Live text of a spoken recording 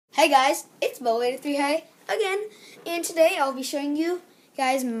Hey guys, it's Bo83 again, and today I'll be showing you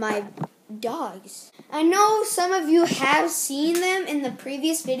guys my dogs. I know some of you have seen them in the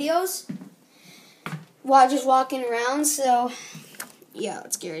previous videos while just walking around, so yeah,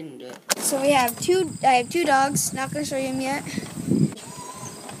 let's get right into it. So I have two dogs, not going to show you them yet.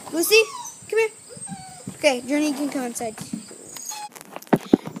 Lucy, come here. Okay, Journey can come inside.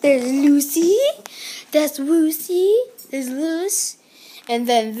 There's Lucy, that's Woosie, there's Luce, and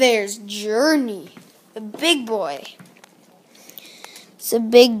then there's Journey, the big boy. It's a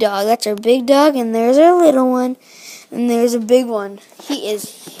big dog. That's our big dog, and there's our little one, and there's a big one. He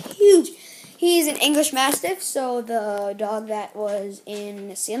is huge. He's an English Mastiff, so the dog that was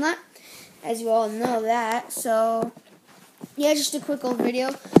in Sandlot, as you all know that. So, yeah, just a quick old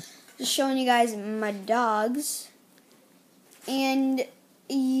video, just showing you guys my dogs, and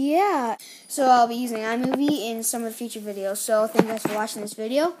yeah, so I'll be using iMovie in some of the future videos. So thank you guys for watching this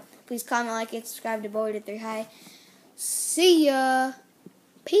video. Please comment, like, and subscribe to Bo83 High. See ya.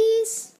 Peace.